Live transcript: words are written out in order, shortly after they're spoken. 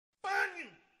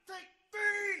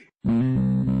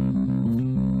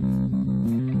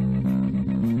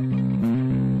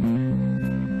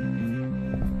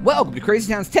Welcome to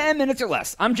Crazy Town's 10 Minutes or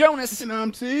Less. I'm Jonas. And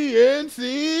I'm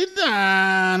TNC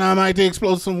Dynamite, the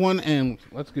explosive one. And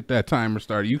let's get that timer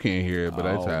started. You can't hear it, but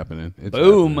it's happening. It's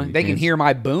Boom. happening. They can hear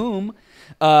my boom.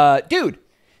 Dude,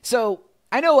 so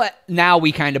I know what now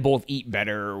we kind of both eat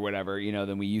better or whatever, you know,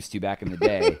 than we used to back in the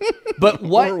day. But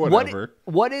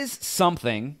what is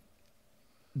something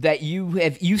that you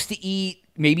have used to eat,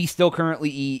 maybe still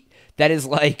currently eat, that is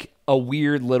like a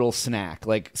weird little snack,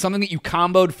 like something that you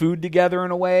comboed food together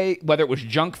in a way, whether it was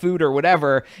junk food or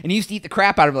whatever, and you used to eat the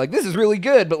crap out of it, like, this is really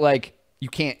good, but like, you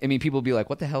can't, I mean, people will be like,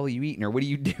 what the hell are you eating, or what do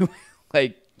you do?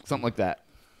 Like, something like that.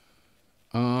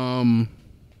 I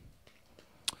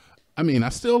mean, I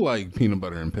still like peanut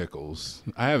butter and pickles.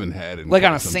 I haven't had it. Like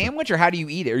on a sandwich, or how do you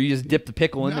eat it? Or you just dip the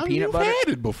pickle in the peanut butter? You've had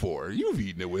it before. You've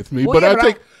eaten it with me. Well, but yeah, I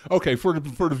take, okay, for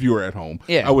the viewer at home,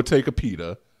 yeah. I would take a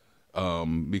pita.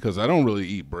 Because I don't really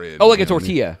eat bread. Oh, like a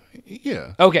tortilla.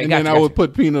 Yeah. Okay, and gotcha, then I would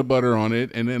put peanut butter on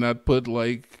it, and then I'd put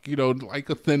like, you know, like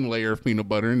a thin layer of peanut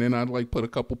butter, and then I'd like put a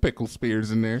couple pickle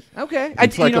spears in there. Okay. And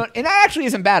that actually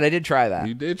isn't bad. I did try that.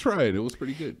 You did try it. It was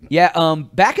pretty good. Yeah,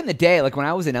 back in the day, like when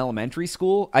I was in elementary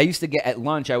school, I used to get, at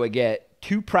lunch, I would get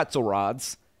 2 pretzel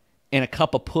rods and a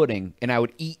cup of pudding, and I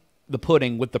would eat the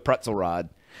pudding with the pretzel rod.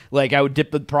 Like, I would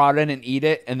dip the prod in and eat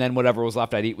it, and then whatever was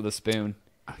left, I'd eat with a spoon.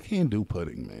 I can't do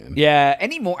pudding, man. Yeah,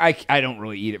 anymore. I don't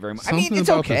really eat it very much. I mean, it's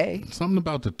okay. Something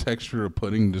about the texture of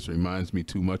pudding just reminds me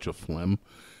too much of phlegm.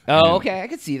 Oh, okay. I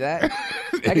can see that.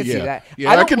 I can see that. Yeah,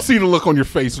 I can see the look on your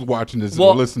face watching this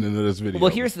and listening to this video.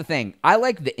 Well, here's the thing. I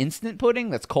like the instant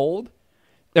pudding that's cold.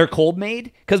 They're cold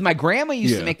made, because my grandma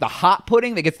used to make the hot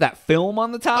pudding that gets that film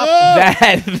on the top.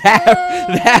 That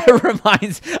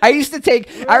reminds. I used to take.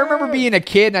 I remember being a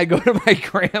kid and I'd go to my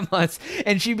grandma's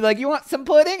and she'd be like, "You want some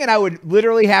pudding?" And I would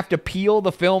literally have to peel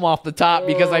the film off the top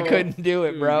because I couldn't do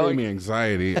it, bro. It gave me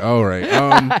anxiety. All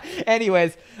right.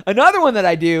 Anyways, another one that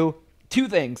I do. 2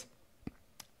 things.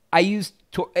 I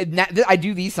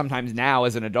do these sometimes now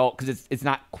as an adult because it's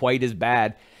not quite as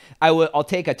bad. I'll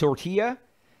take a tortilla.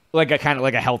 Like a kind of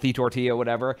like a healthy tortilla,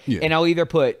 whatever. Yeah. And I'll either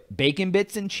put bacon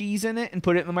bits and cheese in it and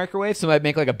put it in the microwave. So I'd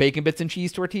make like a bacon bits and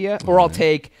cheese tortilla. Or I'll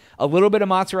take a little bit of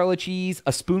mozzarella cheese,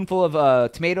 a spoonful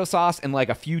of tomato sauce, and like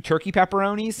a few turkey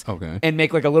pepperonis. Okay. And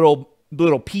make like a little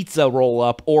pizza roll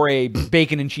up or a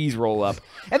bacon and cheese roll up.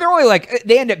 And they're only like,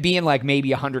 they end up being like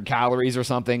maybe 100 calories or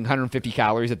something, 150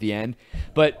 calories at the end.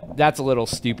 But that's a little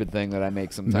stupid thing that I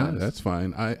make sometimes. No, that's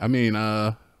fine. I mean,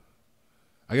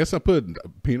 I guess I put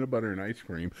peanut butter and ice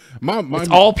cream. It's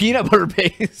all peanut butter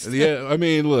based. Yeah, I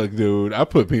mean, look, dude, I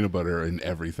put peanut butter in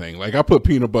everything. Like, I put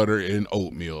peanut butter in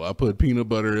oatmeal. I put peanut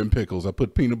butter in pickles. I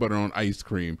put peanut butter on ice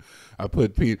cream. I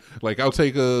put I'll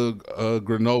take a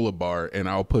granola bar and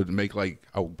I'll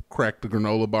crack the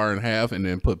granola bar in half and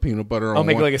then put peanut butter on. I'll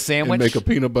make like a sandwich. And make a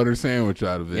peanut butter sandwich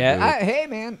out of it. Yeah, hey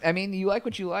man, I mean, you like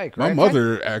what you like, right? My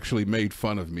mother actually made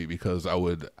fun of me because I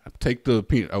would take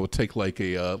like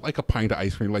a pint of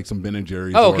ice cream, like some Ben &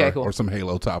 Jerry's or some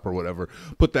Halo Top or whatever.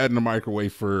 Put that in the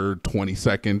microwave for 20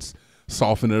 seconds,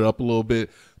 soften it up a little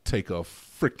bit, take a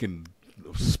freaking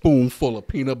spoonful of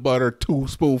peanut butter, 2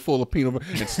 spoonful of peanut butter,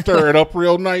 and stir it up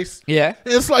real nice. Yeah.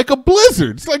 It's like a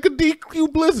blizzard. It's like a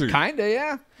DQ blizzard. Kinda,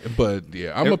 yeah. But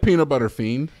yeah, I'm a peanut butter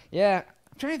fiend. Yeah.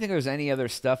 I'm trying to think if there's any other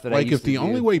stuff that I used like if the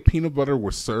only way peanut butter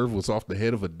was served was off the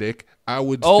head of a dick, I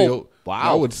would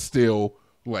still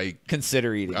like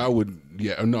consider eating. I would,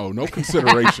 no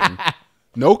consideration.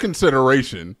 No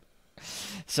consideration.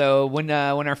 So when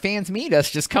our fans meet us,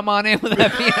 just come on in with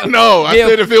that peanut. No, I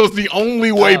said if it was the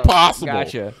only way possible,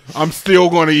 gotcha. I'm still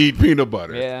going to eat peanut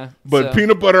butter. Yeah, but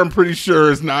peanut butter, I'm pretty sure,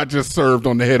 is not just served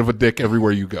on the head of a dick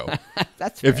everywhere you go.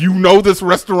 That's fair. If you know this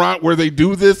restaurant where they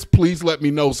do this, please let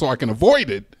me know so I can avoid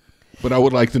it. But I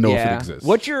would like to know if it exists.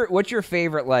 What's your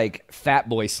favorite like fat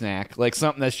boy snack? Like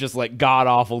something that's just like god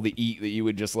awful to eat that you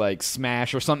would just like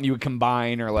smash, or something you would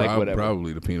combine, or like whatever.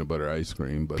 Probably the peanut butter ice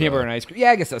cream. But peanut butter and ice cream. Yeah,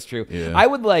 I guess that's true. Yeah. I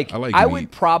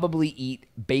would probably eat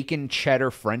bacon cheddar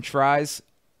French fries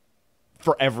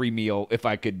for every meal if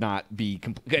I could not be.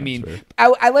 I mean,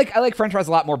 I like French fries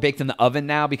a lot more baked in the oven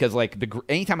now because like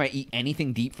anytime I eat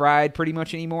anything deep fried, pretty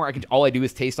much anymore, all I do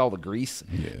is taste all the grease.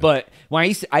 Yeah. But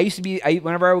when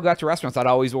whenever I would go out to restaurants, I'd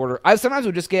always order. I sometimes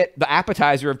would just get the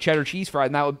appetizer of cheddar cheese fries,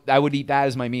 and I would eat that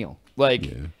as my meal.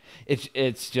 Like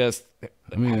it's just.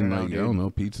 I mean, I don't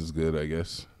know. Pizza's good, I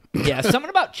guess. Yeah, something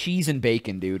about cheese and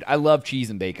bacon, dude. I love cheese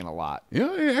and bacon a lot.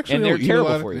 Yeah, actually, and they're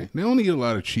terrible for you. They only eat a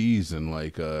lot of cheese in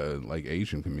like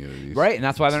Asian communities, right? And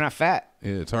that's why they're not fat.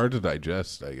 Yeah, it's hard to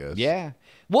digest, I guess. Yeah.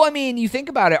 Well, I mean, you think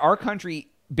about it. Our country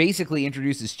basically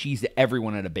introduces cheese to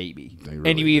everyone at a baby, really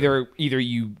and you either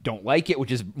you don't like it,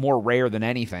 which is more rare than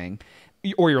anything,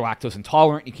 or you're lactose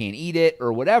intolerant, you can't eat it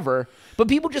or whatever. But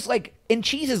people just like, and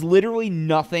cheese is literally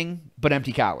nothing but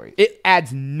empty calories. It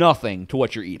adds nothing to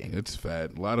what you're eating. It's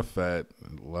fat, a lot of fat,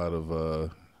 a lot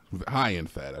of high in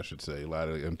fat, I should say, a lot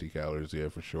of empty calories. Yeah,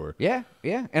 for sure. Yeah,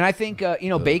 yeah. And I think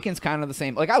bacon's kind of the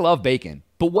same. Like I love bacon,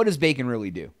 but what does bacon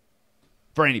really do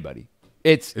for anybody?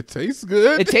 It tastes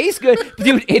good. It tastes good,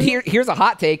 dude. Here's a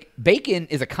hot take: bacon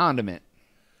is a condiment.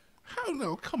 How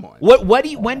no? Come on.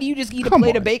 When do you just eat a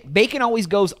plate of bacon? Bacon always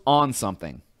goes on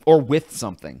something or with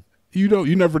something.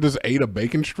 You never just ate a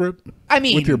bacon strip? I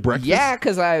mean, with your breakfast? Yeah,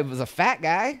 because I was a fat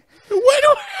guy.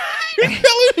 You're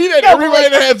telling me that everybody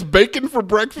that has bacon for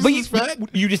breakfast is fat?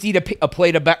 You just eat a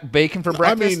plate of bacon for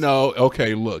breakfast? I mean, no.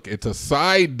 Okay, look, it's a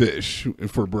side dish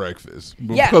for breakfast.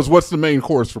 Yeah. Because what's the main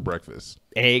course for breakfast?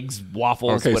 Eggs,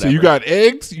 waffles, okay, whatever. So you got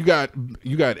eggs, you got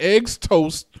eggs,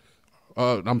 toast.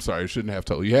 I'm sorry, I shouldn't have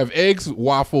told you. You have eggs,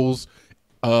 waffles,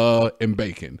 and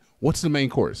bacon. What's the main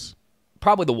course?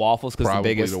 Probably the waffles because the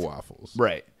biggest. Probably the waffles.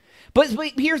 Right. But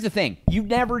here's the thing. You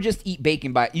never just eat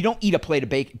bacon you don't eat a plate of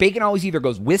bacon. Bacon always either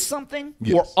goes with something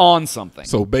or on something.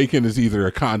 So bacon is either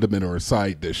a condiment or a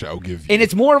side dish, I'll give you. And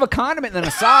it's more of a condiment than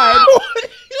a side.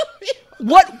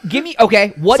 What? Give me,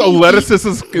 okay. What so lettuce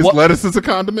is lettuce is a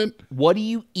condiment? What do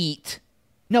you eat?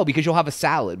 No, because you'll have a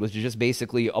salad, which is just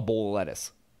basically a bowl of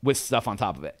lettuce with stuff on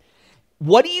top of it.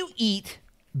 What do you eat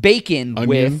bacon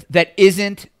with that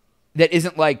isn't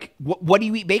like, what do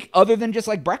you eat bacon other than just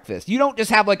like breakfast? You don't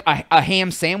just have like a ham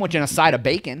sandwich and a side of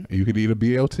bacon. You could eat a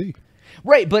BLT.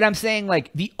 Right, but I'm saying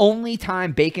like the only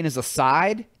time bacon is a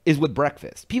side is with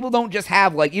breakfast. People don't just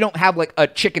have like, you don't have like a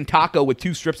chicken taco with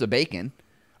 2 strips of bacon.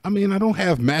 I mean, I don't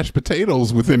have mashed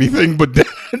potatoes with anything but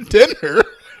dinner.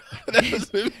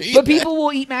 But people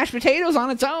will eat mashed potatoes on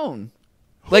its own.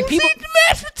 Like people eat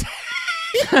mashed potatoes?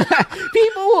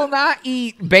 People will not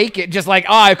eat bacon just like,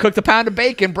 oh, I cooked a pound of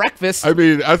bacon breakfast. I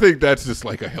mean, I think that's just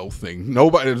like a health thing.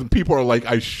 People are like,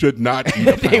 I should not eat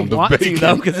a pound of bacon. They want to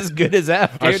though, because it's good as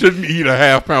F. Dude. I shouldn't eat a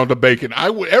half pound of bacon.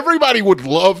 Everybody would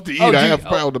love to eat a half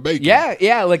pound of bacon.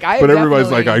 Yeah, like but everybody's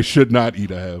like, I should not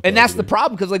eat a half. And that's the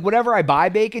problem, because like whenever I buy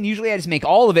bacon, usually I just make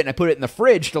all of it and I put it in the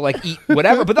fridge to like eat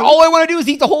whatever. But all I want to do is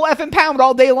eat the whole effing pound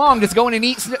all day long, just going and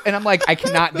eat. And I'm like, I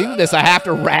cannot do this. I have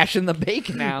to ration the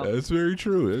bacon now. That's very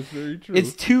true. That's very true.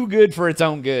 It's too good for its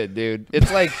own good, dude.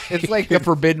 It's like the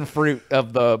forbidden fruit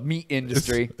of the meat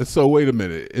industry. So wait a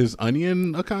minute. Is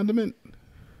onion a condiment?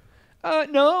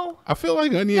 No. I feel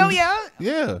like onion. No, yeah.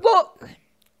 Yeah. Well,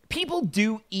 people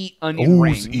do eat onion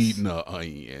rings. Who's eating an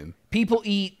onion? People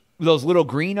eat those little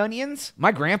green onions.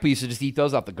 My grandpa used to just eat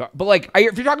those off the garden. But like,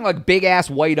 if you're talking like big ass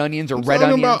white onions or red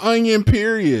onions, about onion.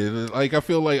 Period. Like I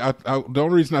feel like the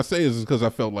only reason I say this is because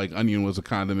I felt like onion was a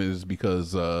condiment is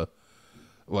because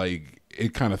like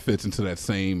it kind of fits into that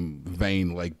same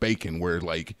vein like bacon, where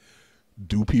like,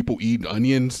 do people eat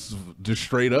onions just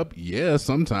straight up? Yeah,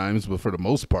 sometimes, but for the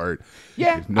most part,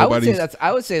 yeah. I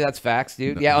would say that's facts,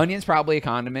 dude. Yeah, onion's probably a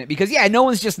condiment because no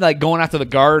one's just like going out to the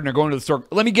garden or going to the store.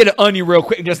 Let me get an onion real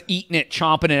quick and just eating it,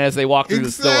 chomping it as they walk through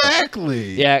the store.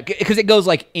 Exactly. Yeah, because it goes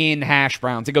like in hash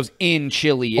browns, it goes in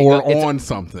chili, or on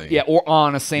something. Yeah, or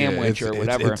on a sandwich or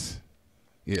whatever.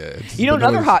 It's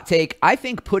another hot take. I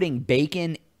think putting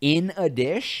bacon in a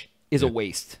dish is a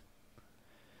waste.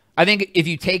 I think if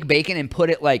you take bacon and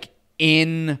put it like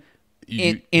in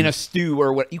a stew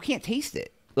or what, you can't taste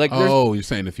it. Like, you're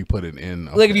saying if you put it in,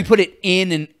 okay. Like if you put it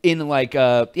in like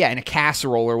in a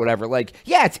casserole or whatever. Like,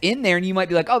 yeah, it's in there, and you might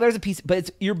be like, oh, there's a piece,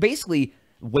 but you're basically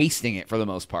wasting it for the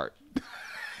most part.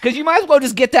 Because you might as well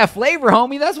just get that flavor,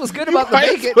 homie. That's what's good about the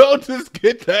bacon. You might as well just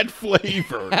get that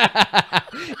flavor.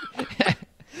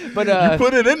 But you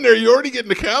put it in there, you're already getting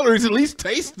the calories. At least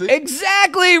taste it.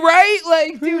 Exactly right.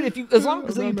 Like, dude, as long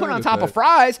as you put it on top of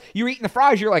fries, you're eating the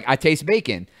fries. You're like, I taste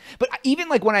bacon. But even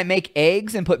like when I make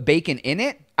eggs and put bacon in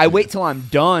it, I wait till I'm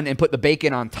done and put the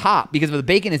bacon on top, because if the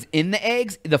bacon is in the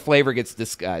eggs, the flavor gets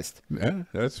disguised. Yeah,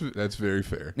 that's very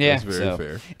fair. Yeah, that's very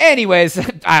fair. Anyways,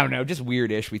 I don't know, just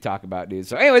weird-ish we talk about, dude.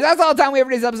 So anyways, that's all the time we have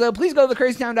for today's episode. Please go to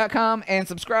thecrazytown.com and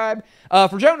subscribe.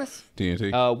 For Jonas,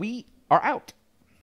 TNT, we are out.